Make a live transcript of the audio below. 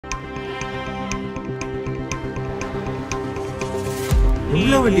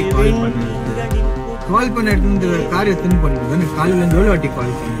எவ்வளோ வாட்டி கால் பண்ண எடுத்து கார் எத்தனை பண்ணிட்டு காலையில் எவ்வளோ வாட்டி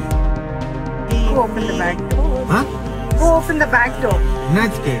கால் பண்ணு. Go open the back door. Huh? Go open the back door.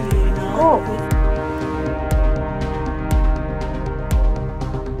 என்னாச்சு? Go.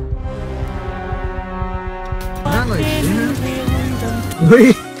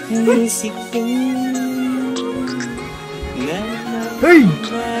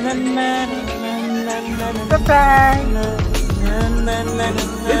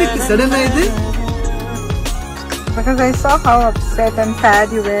 எதுக்கு சடனா இது? Because I saw how upset and sad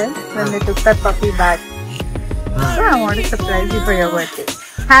you were when they took that puppy back. So I want to surprise you for your birthday.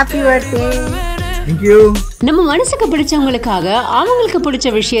 Happy birthday. Thank you. நம்ம மனசுக்கு பிடிச்சவங்களுக்காக அவங்களுக்கு பிடிச்ச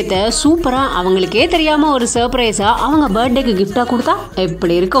விஷயத்த சூப்பரா அவங்களுக்கே தெரியாம ஒரு சர்ப்ரைஸா அவங்க பர்த்டேக்கு கிஃப்டா கொடுத்தா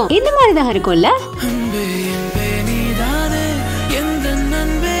எப்படி இருக்கும்? இந்த மாதிரி தான் இருக்கும்ல.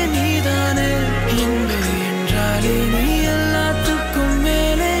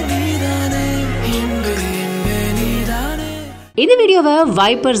 இந்த வீடியோவை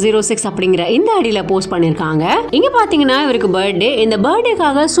வைப்பர் 06 அப்படிங்கிற இந்த ஐடியில போஸ்ட் பண்ணிருக்காங்க. இங்க பாத்தீங்கன்னா இவருக்கு பர்த்டே. இந்த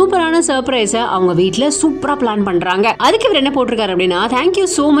பர்த்டேக்காக சூப்பரான சர்ப்ரைஸை அவங்க வீட்ல சூப்பரா பிளான் பண்றாங்க. அதுக்கு இவர் என்ன போட்டிருக்காரு அப்படின்னா, thank you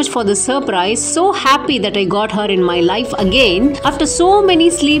so much for the surprise. So happy that I got her in my life again after so many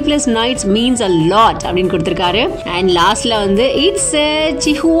sleepless nights means a lot அப்படின்னு கொடுத்திருக்காரு. அண்ட் லாஸ்ட்ல வந்து இட்ஸ்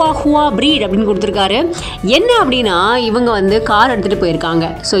சிஹுவா breed அப்படின்னு கொடுத்திருக்காரு. என்ன அப்படின்னா இவங்க வந்து கார் எடுத்துட்டு போயிருக்காங்க.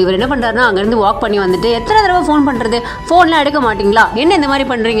 ஸோ இவர் என்ன பண்றாருன்னா அங்க இருந்து வாக் பண்ணி வந்துட்டு எத்தனை தடவை ஃபோன் பண்றது, ஃபோன்லாம் எடுக்க மாட்டீங்களா, என்ன இந்த மாதிரி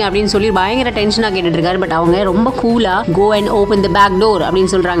பண்றீங்க அப்படின்னு சொல்லி பயங்கர டென்ஷனா கேட்டுட்டு இருக்காரு. பட் அவங்க ரொம்ப கூலா go and open the back door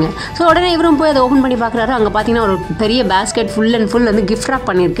அப்படின்னு சொல்றாங்க. ஸோ உடனே இவரும் போய் அதை ஓபன் பண்ணி பாக்குறாரு. அங்க பாத்தீங்கன்னா ஒரு பெரிய பேஸ்கெட் ஃபுல் அண்ட் ஃபுல் வந்து கிஃப்ட் ராப்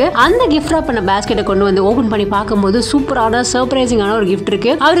பண்ணிருக்கு. அந்த கிஃப்ட் ராப் பண்ண பேஸ்கெட்டை கொண்டு வந்து ஓபன் பண்ணி பார்க்கும்போது சூப்பரான சர்ப்ரைசிங்கான ஒரு கிஃப்ட்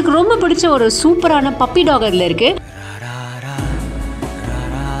இருக்கு. அவருக்கு ரொம்ப பிடிச்ச ஒரு சூப்பரான பப்பி டாக் அதுல இருக்கு.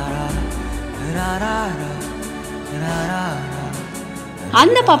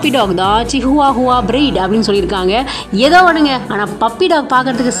 அந்த பப்பி டாக் தான் சிஹுவா breed அப்படின்னு சொல்லியிருக்காங்க. ஏதோ ஒண்ணுங்க, ஆனா பப்பி டாக்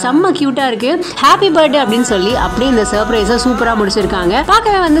பார்க்கறதுக்கு செம்ம கியூட்டா இருக்கு. ஹாப்பி பர்த்டே அப்படின்னு சொல்லி அப்படியே இந்த சர்ப்ரைஸை சூப்பரா முடிச்சிருக்காங்க.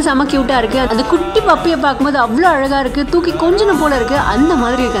 பார்க்கவே வந்து செம்ம கியூட்டா இருக்கு. அந்த குட்டி பப்பியை பார்க்கும்போது அவ்வளோ அழகா இருக்கு, தூக்கி கொஞ்சம் போல இருக்கு, அந்த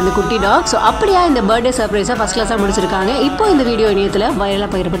மாதிரி இருக்கு அந்த குட்டி டாக். ஸோ அப்படியா இந்த பர்த்டே சர்ப்ரைஸை ஃபர்ஸ்ட் கிளாஸா முடிச்சிருக்காங்க. இப்போ இந்த வீடியோ இணையத்துல வைரலா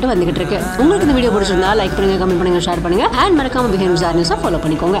பகிரப்பட்டு வந்துகிட்டு இருக்கு. உங்களுக்கு இந்த வீடியோ பிடிச்சிருந்தா லைக் பண்ணுங்க, கமெண்ட் பண்ணுங்க, ஷேர் பண்ணுங்க அண்ட் மறக்காம Behindwoods நியூஸை ஃபாலோ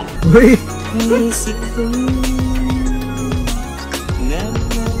பண்ணிக்கோங்க.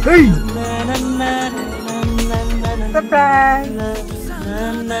 Hey! Surprise.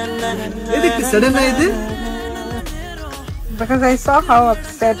 எதுக்கு சடனா இது? Because I saw how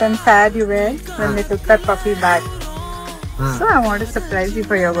upset and sad you were when they took that puppy back. So I want to surprise you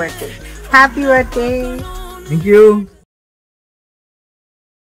for your birthday. Happy birthday. Thank you.